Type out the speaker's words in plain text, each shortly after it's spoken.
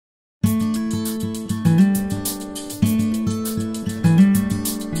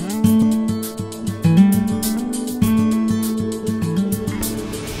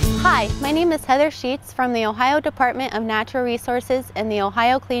Heather Sheets from the Ohio Department of Natural Resources and the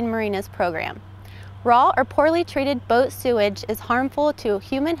Ohio Clean Marinas Program. Raw or poorly treated boat sewage is harmful to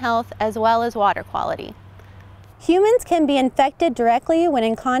human health as well as water quality. Humans can be infected directly when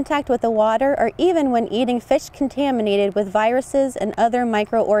in contact with the water or even when eating fish contaminated with viruses and other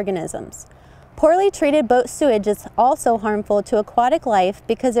microorganisms. Poorly treated boat sewage is also harmful to aquatic life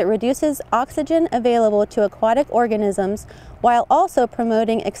because it reduces oxygen available to aquatic organisms while also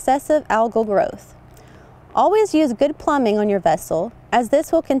promoting excessive algal growth. Always use good plumbing on your vessel, as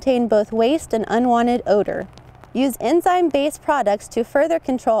this will contain both waste and unwanted odor. Use enzyme-based products to further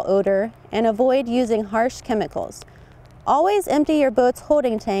control odor and avoid using harsh chemicals. Always empty your boat's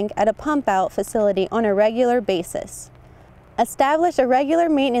holding tank at a pump-out facility on a regular basis. Establish a regular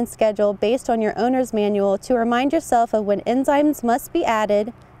maintenance schedule based on your owner's manual to remind yourself of when enzymes must be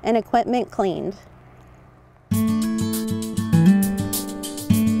added and equipment cleaned.